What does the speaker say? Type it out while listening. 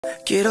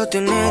Quiero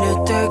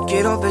tenerte,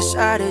 quiero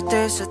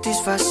besarte,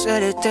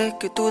 satisfacerte,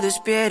 que tú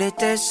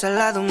despiertes al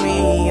lado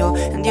mío.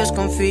 En Dios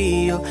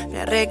confío,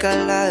 me ha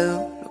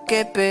regalado lo que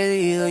he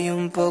pedido y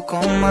un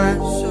poco más,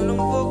 solo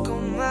un poco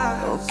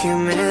más. Lo que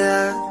me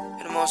da,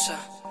 hermosa,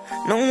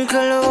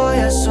 nunca lo voy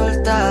a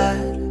soltar,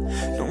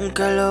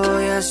 nunca lo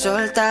voy a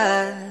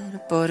soltar,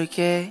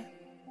 porque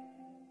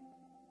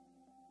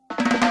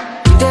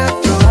te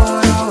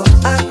adoro,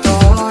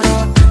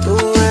 adoro, tú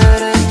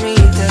eres mi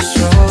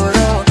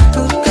tesoro.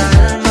 Tú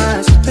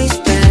calmas mis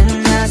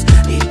penas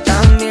y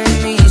también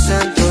mis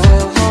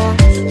antojos.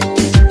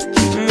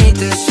 Mi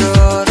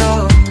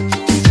tesoro,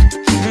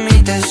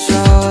 mi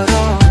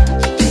tesoro.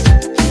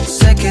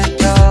 Sé que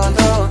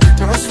todo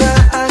nos va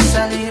a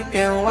salir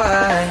bien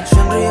guay.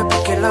 Sonríe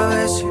porque la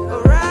ves, sin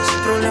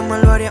problema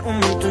lo haría un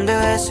montón de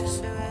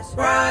veces.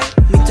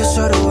 Mi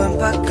tesoro, ven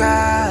pa'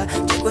 acá.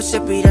 Llegó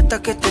ese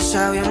pirata que te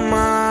sabe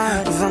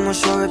amar. Nos vamos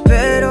suave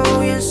pero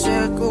bien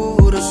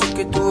seguro. Sé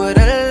que tú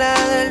eres la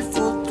del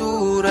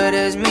futuro.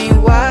 Eres mi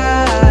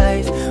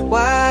wife,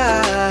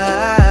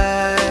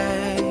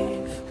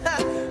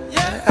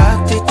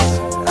 actitud,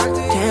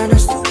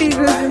 tienes tu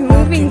no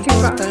te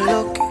importa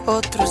lo que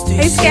otros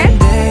dicen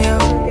de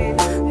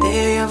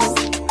ella.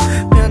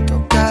 Me han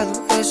tocado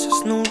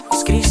esas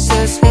nubes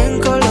grises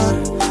en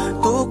color.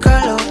 Tu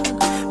calor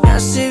me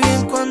hace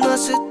bien cuando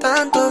hace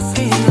tanto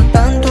frío.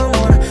 Tanto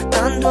amor,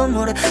 tanto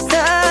amor,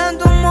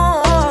 tanto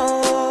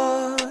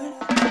amor.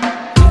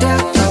 Te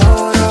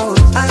adoro,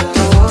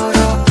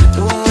 adoro,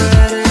 tú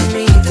eres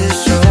mi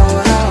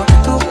tesoro.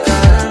 Tú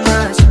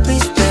calmas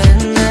mis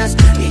penas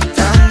y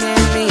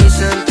también mis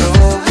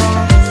antojos.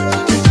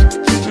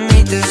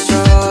 Mi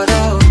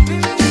tesoro,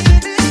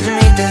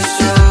 mi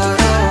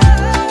tesoro.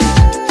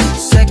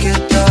 Sé que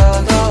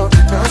todo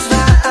nos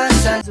va a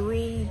salir.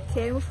 We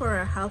came for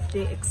a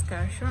half-day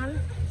excursion.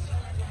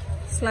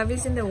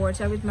 Slavi's in the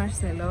water with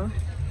Marcelo.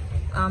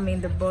 I'm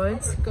in the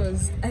boat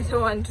because I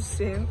don't want to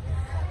swim.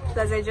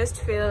 Plus I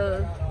just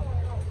feel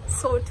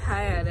so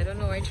tired. I don't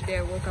know why today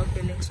I woke up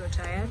feeling so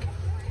tired.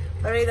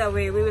 But either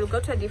way, we will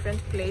go to a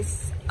different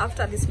place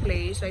after this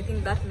place. So I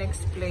think that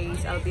next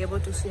place I'll be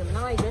able to swim.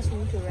 Now I just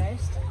need to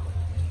rest.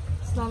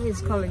 Slavi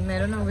is calling me. I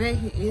don't know where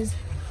he is.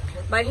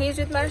 But he's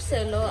with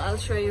Marcelo. I'll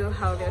show you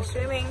how they're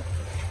swimming.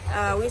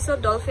 We saw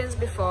dolphins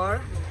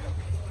before,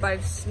 but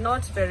it's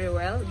not very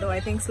well, though I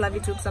think Slavi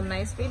took some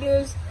nice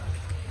videos.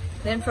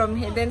 Then from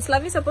here, then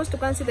Slavi's supposed to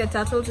go and see the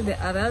turtle to the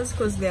others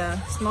because they are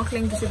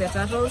snorkeling to see the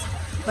turtles,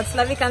 but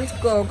Slavi can't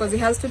go because he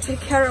has to take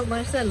care of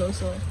Marcelo,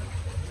 so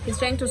he's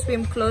trying to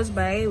swim close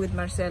by with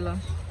Marcelo.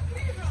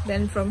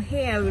 Then from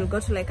here we'll go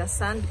to like a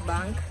sand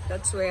bank.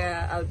 That's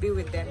where I'll be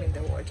with them in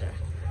the water.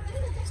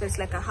 So it's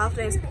like a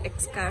half-day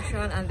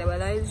excursion and the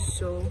weather is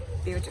so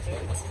beautiful.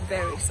 It's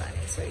very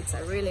sunny, so it's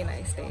a really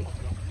nice day.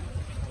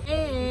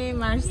 Hey,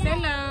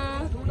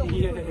 Marcelo.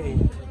 Yay.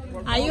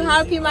 Are you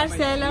happy,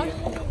 Marcelo?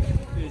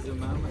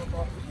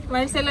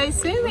 Marcelo is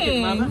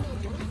swimming.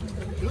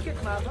 Look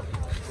at mama.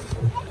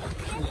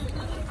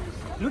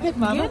 Look at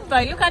mama. Good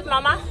boy. Look at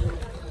mama.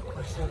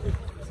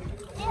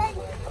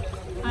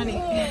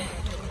 Honey.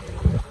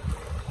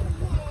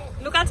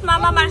 Look at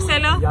mama,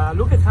 Marcelo. Yeah,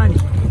 look at Honey.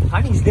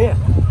 Honey's there.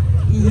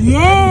 Yay!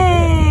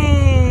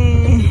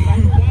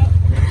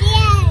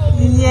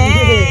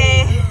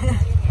 Yay!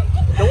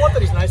 The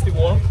water is nicely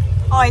warm.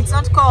 Oh, it's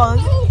not cold.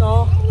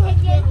 No,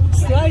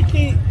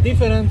 slightly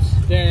different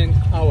than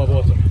our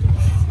water.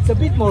 It's a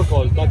bit more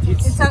cold, but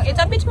it's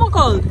a bit more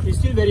cold. it's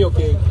still very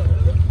okay.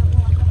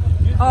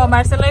 Oh,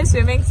 Marcelo is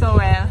swimming so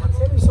well.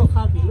 Marcelo is so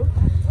happy. Look.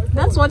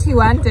 That's what he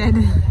wanted.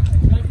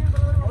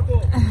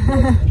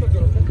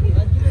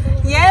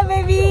 Yeah,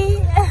 baby.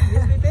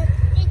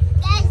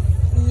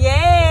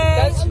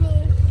 Yay!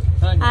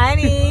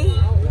 Honey.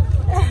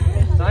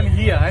 I'm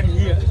here. I'm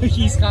here.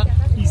 He's scared.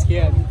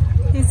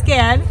 He's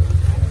scared.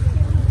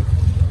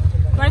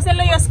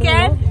 Marcelo, you're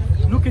scared?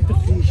 Look at the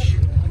fish.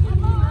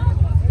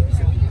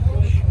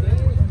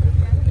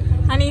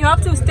 And you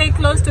have to stay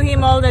close to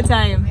him all the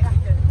time.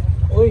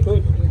 Oi,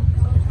 oi.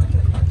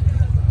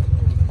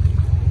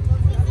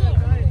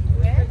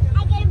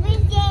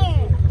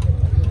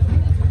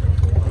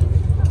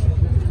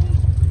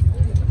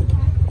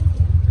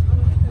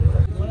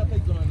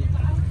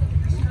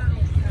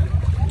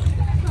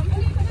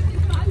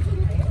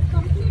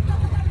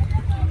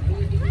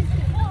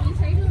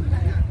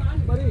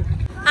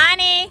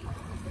 Honey!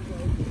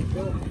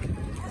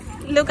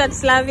 Look at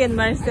Slavi and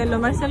Marcelo.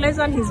 Marcelo is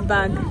on his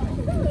back.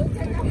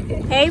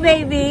 Hey,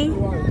 baby.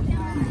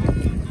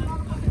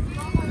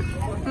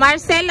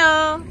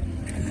 Marcelo.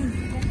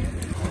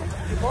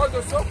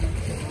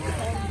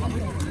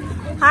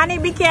 Honey,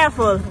 be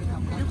careful.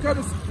 You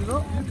can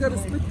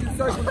split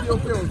inside with your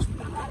pills.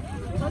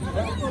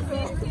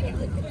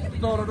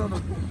 No.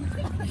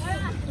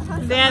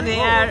 There they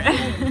are.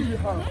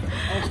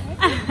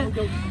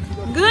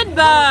 Good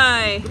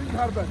boy.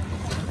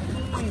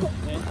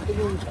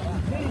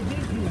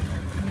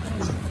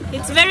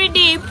 It's very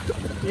deep.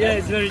 Yeah,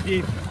 it's very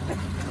deep.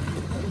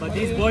 But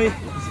this boy is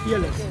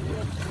fearless.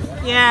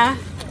 Yeah.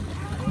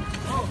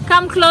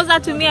 Come closer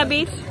to me a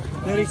bit.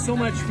 There is so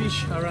much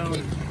fish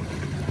around.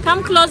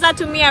 Come closer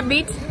to me a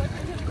bit.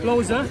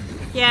 Closer?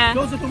 Yeah.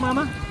 Closer to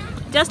Mama?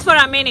 Just for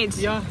a minute.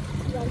 Yeah.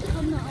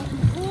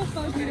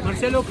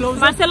 Marcelo, closer.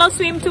 Marcelo,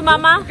 swim to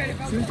Mama.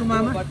 Swim to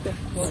Mama.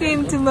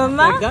 Swim to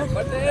Mama. Like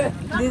that?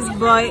 This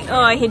boy,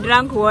 oh, he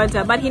drank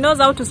water, but he knows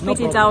how to spit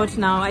it out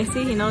now. I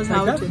see he knows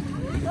how Like to.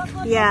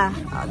 that? Yeah.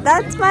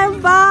 That's my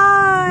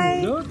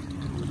boy. Look.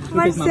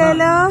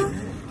 Marcelo.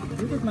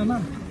 Look at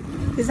Mama.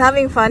 He's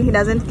having fun. He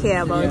doesn't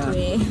care about Yeah.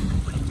 me.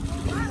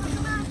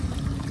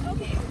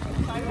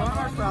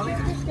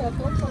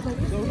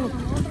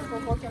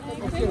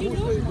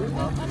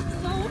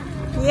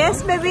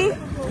 Yes, baby.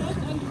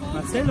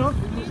 Marcelo,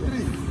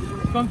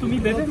 come to me,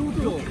 baby.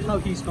 Look how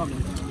he's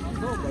coming.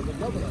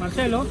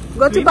 Marcelo,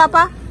 Go to swim.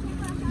 Papa.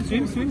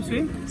 Swim, swim,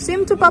 swim.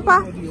 Swim to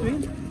Papa.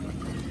 Swim.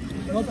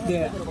 Not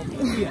there.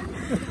 Here.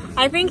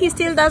 I think he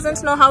still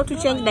doesn't know how to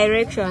change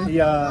direction.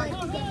 Yeah.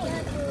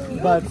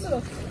 But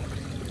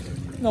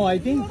no, I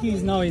think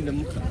he's now in the.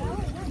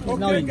 He's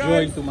now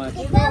enjoying too much.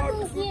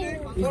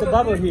 Is the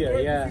bubble here?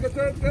 Yeah.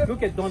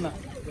 Look at Donna.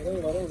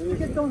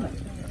 Look at Donna.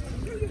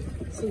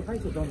 Say hi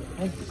to Donna.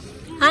 Hi.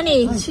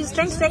 Honey, she's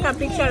trying to take a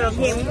picture of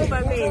him. Move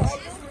a bit.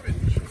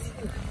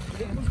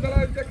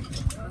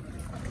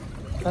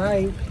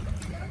 Hi.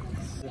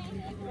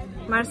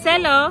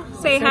 Marcelo,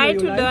 say Marcelo, hi you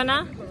to like?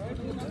 Donna.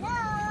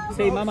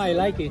 Say, Mama, I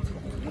like it.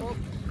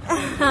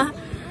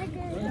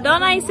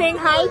 Donna is saying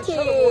hi to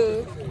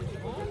you.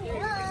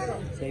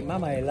 Say,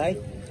 Mama, I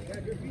like.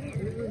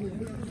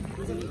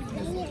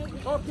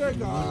 Okay,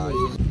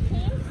 guys.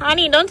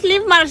 Honey, don't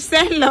leave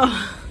Marcelo.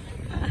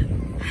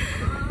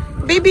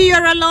 Baby,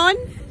 you're alone?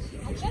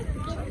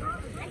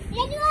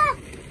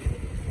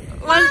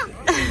 Well,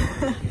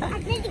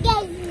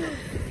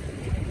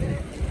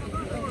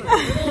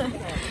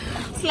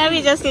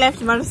 Slavi just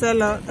left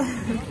Marcelo.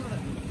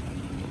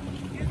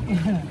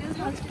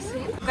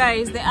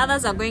 Guys, the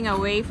others are going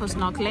away for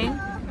snorkeling.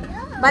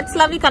 But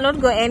Slavi cannot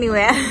go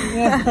anywhere.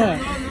 Yeah.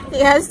 He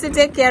has to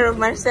take care of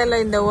Marcelo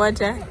in the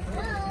water.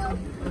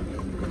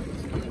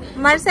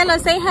 Marcelo,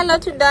 say hello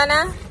to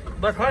Donna.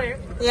 But honey,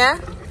 Yeah?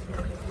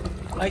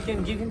 I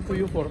can give him to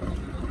you for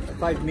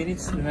 5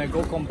 minutes and I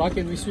come back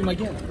and we swim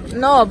again.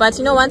 No, but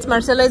you know, once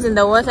Marcelo is in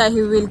the water,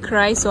 he will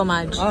cry so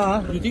much.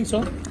 You think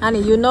so?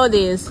 Honey, you know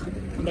this.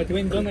 But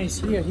when Donna is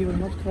here, he will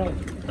not cry.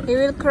 He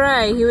will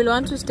cry. He will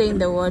want to stay in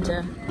the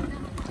water.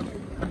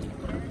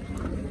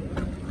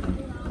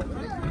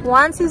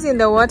 Once he's in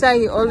the water,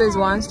 he always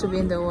wants to be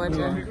in the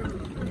water.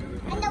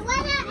 And the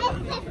water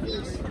is the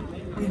fish.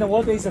 In the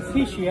water is a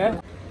fish, yeah?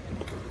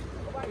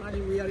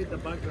 We are in the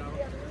background.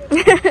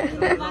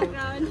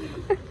 Background.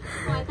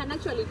 Oh, I can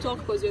actually talk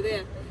because you're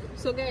there.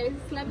 So guys,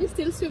 Slavi is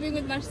still swimming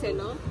with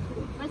Marcelo.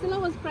 Marcelo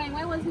was crying.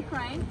 Why was he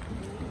crying?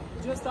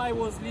 Just I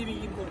was leaving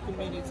him for 2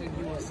 minutes and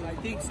he was, I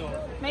think so.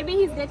 Maybe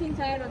he's getting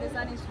tired or the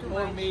sun is too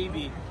Or much.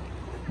 maybe.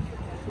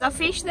 The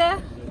fish there?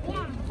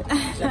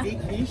 It's a big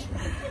fish.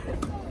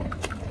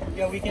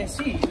 Yeah, we can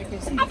see. We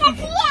can see I the can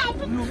fish. see it.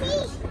 The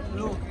fish.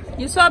 Look,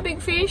 You saw a big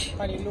fish?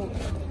 honey, look.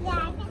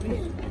 Yeah, the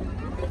fish.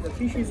 The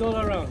fish is all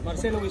around.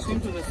 Marcelo, we swim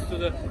to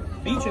the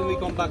beach and we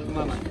come back to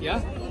Mama,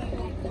 yeah?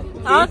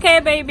 Okay,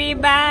 baby,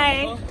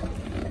 bye.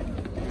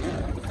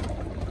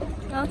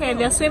 Okay,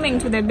 they're swimming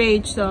to the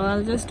beach, so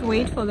I'll just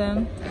wait for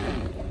them.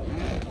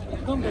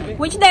 Come, baby.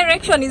 Which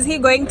direction is he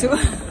going to?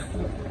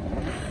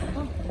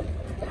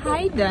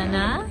 Hi,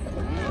 Donna.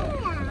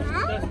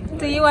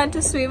 Do you want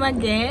to swim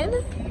again?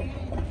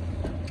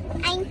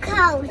 I'm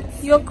cold.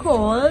 You're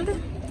cold?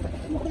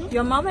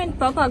 Your mom and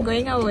papa are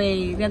going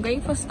away. They're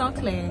going for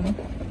snorkeling.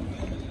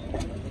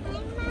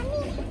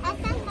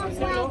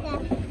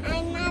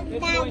 I'm not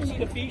Let's go and daddy. see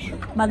the fish.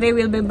 But they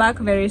will be back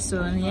very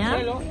soon, yeah?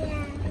 Marcelo,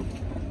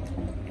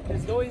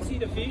 let's go and see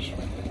the fish.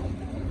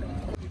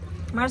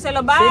 Marcelo,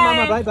 Say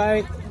Mama bye.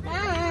 bye-bye. We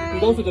Bye.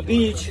 go to the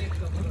beach.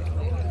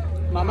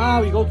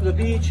 Mama, we go to the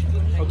beach.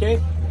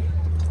 Okay?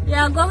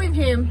 Yeah, go with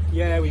him.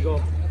 Yeah, we go.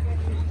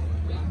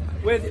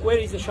 Where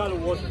is the shallow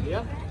water,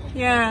 yeah?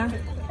 Yeah.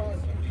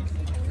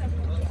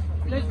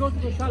 Let's go to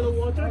the shallow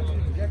water.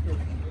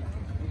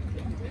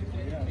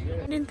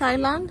 In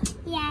Thailand?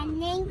 Yeah,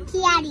 named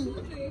Kiari.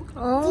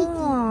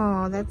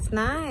 Oh, that's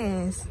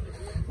nice.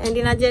 And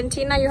in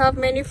Argentina, you have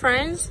many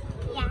friends?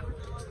 Yeah.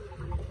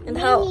 And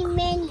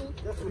Many.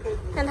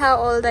 how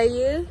old are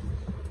you?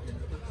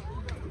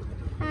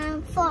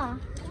 4.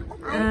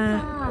 I'm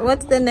 4.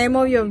 What's the name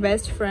of your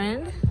best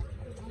friend?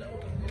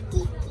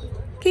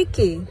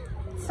 Kiki.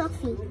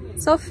 Sophie.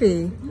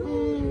 Sophie.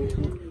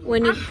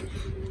 When you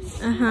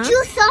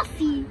 2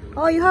 Sophie.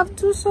 Oh, you have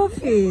 2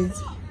 Sophies.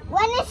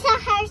 One is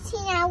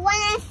Argentina,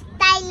 one is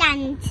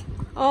Thailand.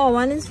 Oh,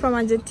 one is from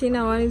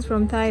Argentina, one is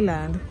from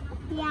Thailand.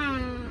 Yeah.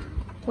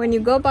 When you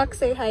go back,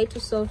 say hi to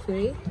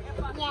Sophie.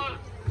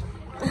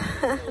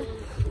 Yeah.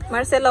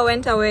 Marcelo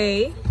went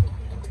away.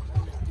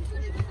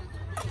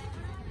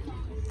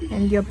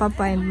 And your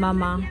papa and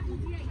mama.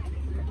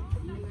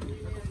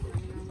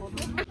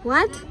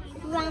 What?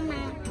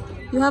 Grandma.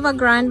 You have a I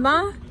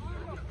grandma?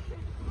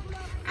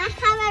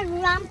 have a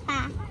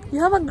grandpa.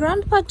 You have a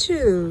grandpa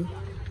too.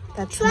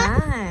 That's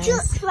nice. Two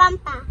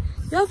grandpa.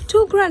 You have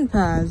 2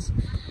 grandpas.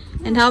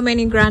 And how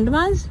many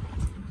grandmas?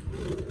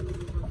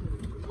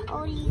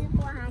 Only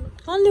one.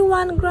 Only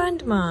 1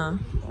 grandma.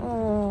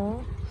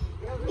 Oh.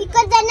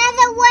 Because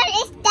another one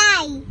is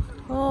died.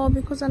 Oh,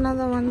 because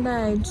another one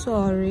died.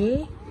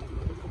 Sorry.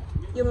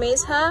 You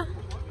miss her?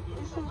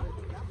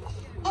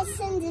 It's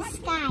in the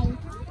sky.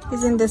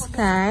 It's in the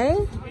sky?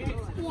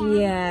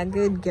 Yeah,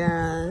 good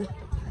girl.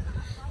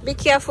 Be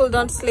careful,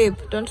 don't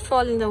slip. Don't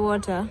fall in the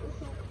water.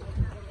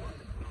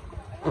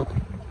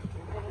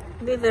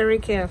 Be very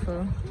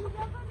careful.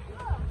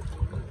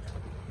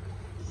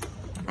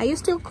 Are you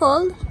still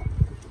cold?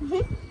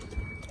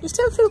 You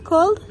still feel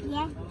cold?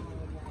 Yeah.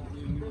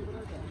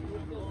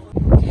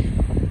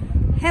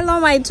 Hello,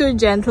 my 2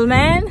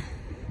 gentlemen.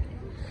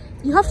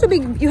 You have to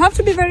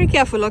be very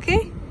careful,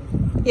 okay?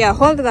 Yeah,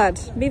 hold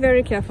that. Be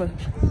very careful.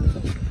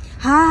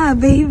 Ah,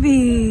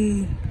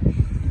 baby.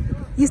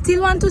 You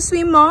still want to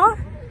swim more?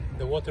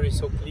 The water is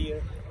so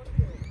clear.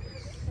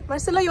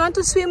 Marcelo, you want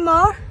to swim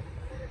more?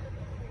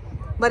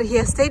 But he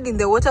has stayed in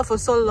the water for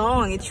so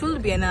long. It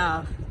should be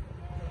enough.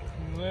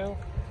 Well,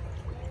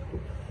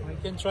 I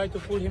can try to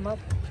pull him up.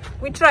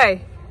 We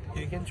try.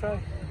 You can try.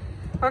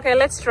 Okay,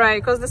 let's try.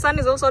 Because the sun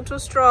is also too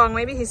strong.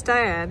 Maybe he's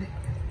tired.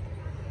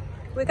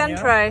 We can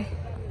try.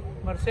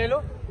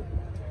 Marcelo,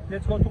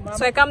 let's go to Mama.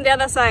 So I come the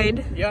other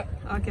side. Yeah.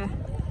 Okay.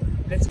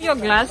 Let's Your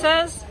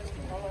glasses.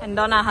 And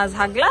Donna has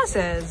her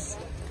glasses.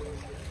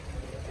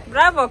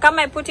 Bravo. Come,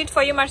 I put it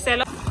for you,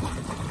 Marcelo.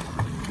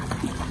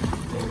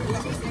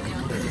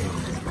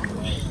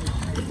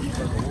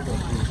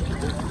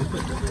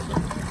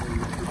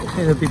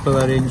 The people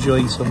are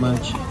enjoying so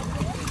much.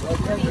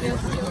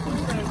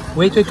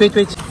 Wait. The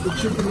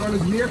chicken one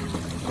is here.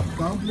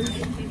 Down, please.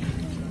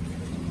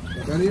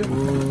 Down here.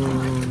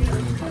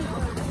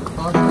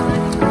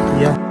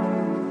 Yeah.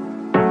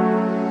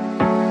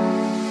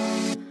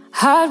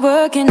 Hard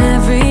working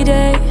every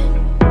day.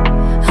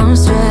 I'm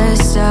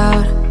stressed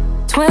out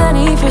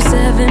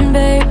 24/7,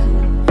 babe.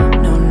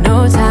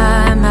 No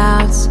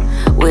timeouts.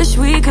 Wish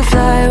we could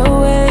fly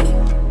away.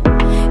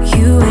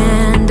 You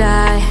and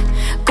I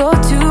go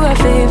to our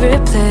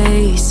favorite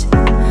place.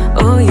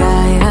 Oh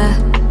yeah.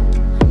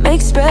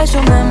 Make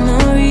special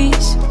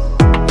memories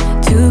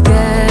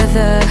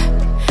together.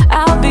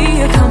 I'll be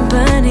your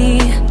company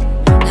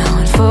now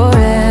and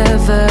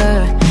forever.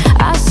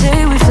 I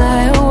say we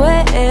fly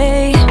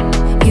away.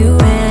 You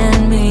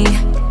and me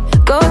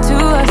go to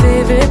our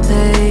favorite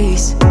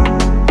place.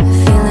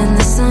 Feeling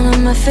the sun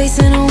on my face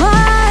in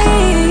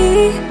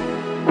Hawaii.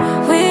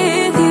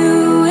 With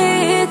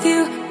you,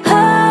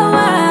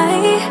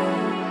 Hawaii.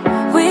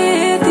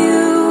 With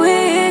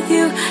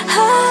you,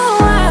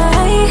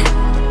 Hawaii.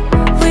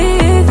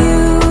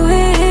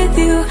 With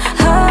you,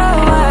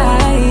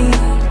 Hawaii.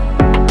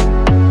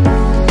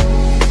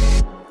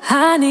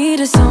 I need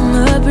a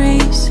summer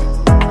breeze,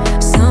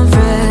 some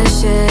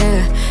fresh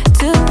air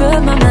to put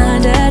my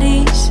mind at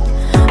ease.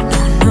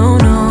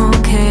 No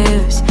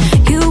cares.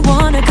 You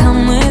wanna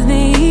come with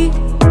me?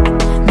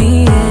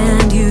 Me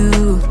and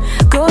you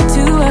go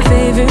to our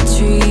favorite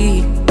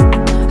tree.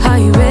 Are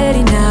you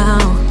ready now?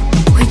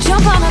 We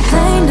jump on a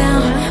plane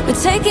now.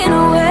 We're taking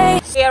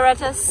away. We are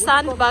at a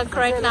sandbank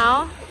right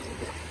now.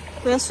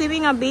 We are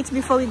swimming a bit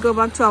before we go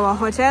back to our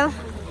hotel.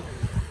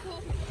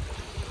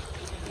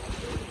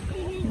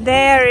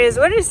 Where is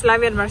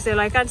Lavi and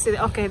Marcelo? I can't see.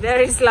 Okay,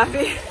 there is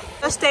Lavi.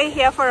 Just stay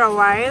here for a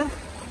while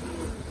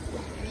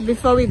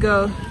before we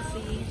go.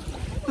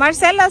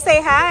 Marcelo,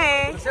 say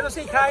hi. Marcelo,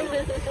 say hi.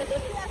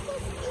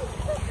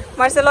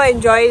 Marcelo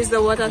enjoys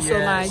the water so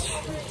much.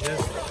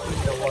 Just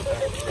in the water.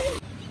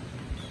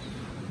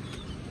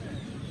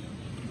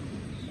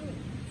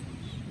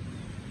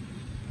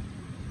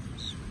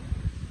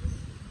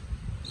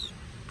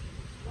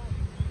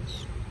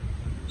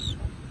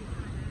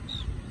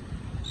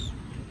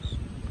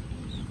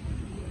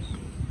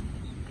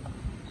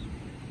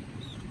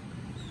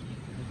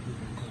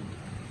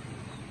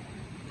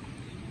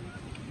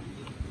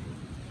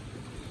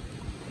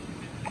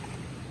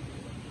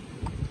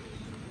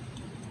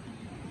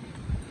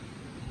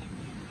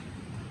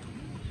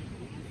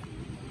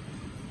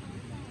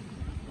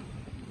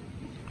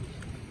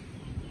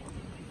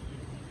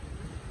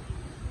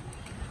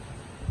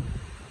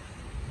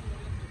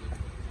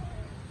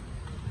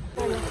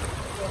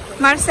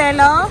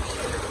 Marcelo?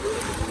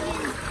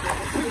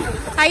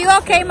 Are you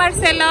okay,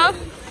 Marcelo?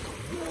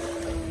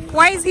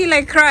 Why is he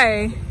like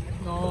crying?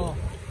 No.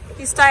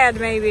 He's tired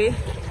maybe.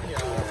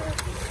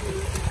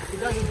 He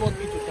doesn't want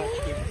me to touch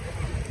him.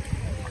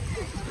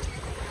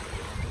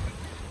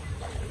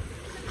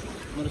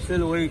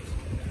 Marcelo, wait.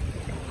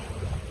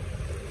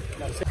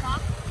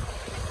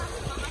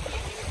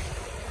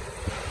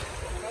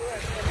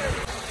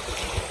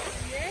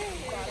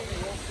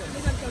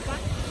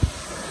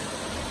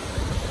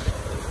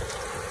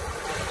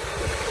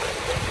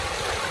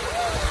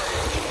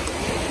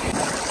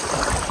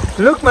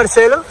 Look,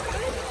 Marcelo.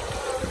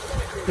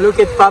 Look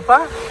at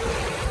Papa.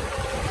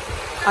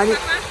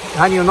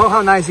 And you know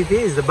how nice it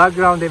is, the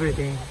background,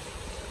 everything.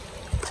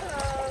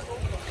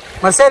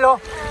 Marcelo,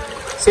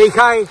 Say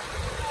hi.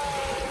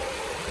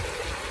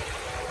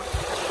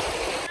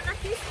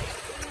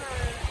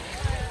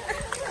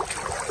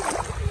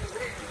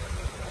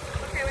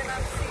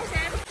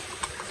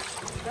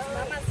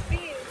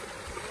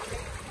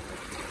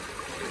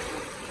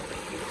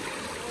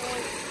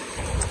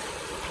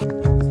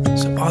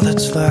 So all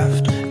that's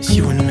left is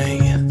you and me.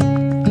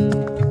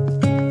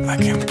 I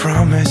can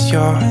promise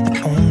you're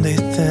the only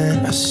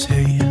thing I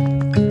see.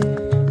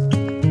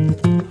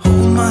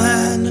 Hold my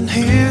hand and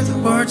hear the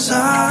words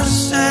I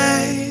say.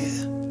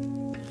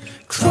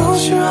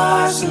 Close your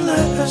eyes and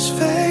let us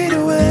fade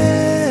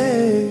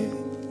away.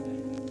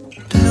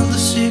 Build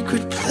a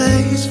secret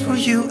place for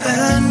you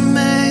and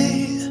me.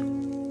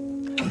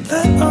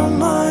 Let our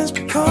minds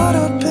become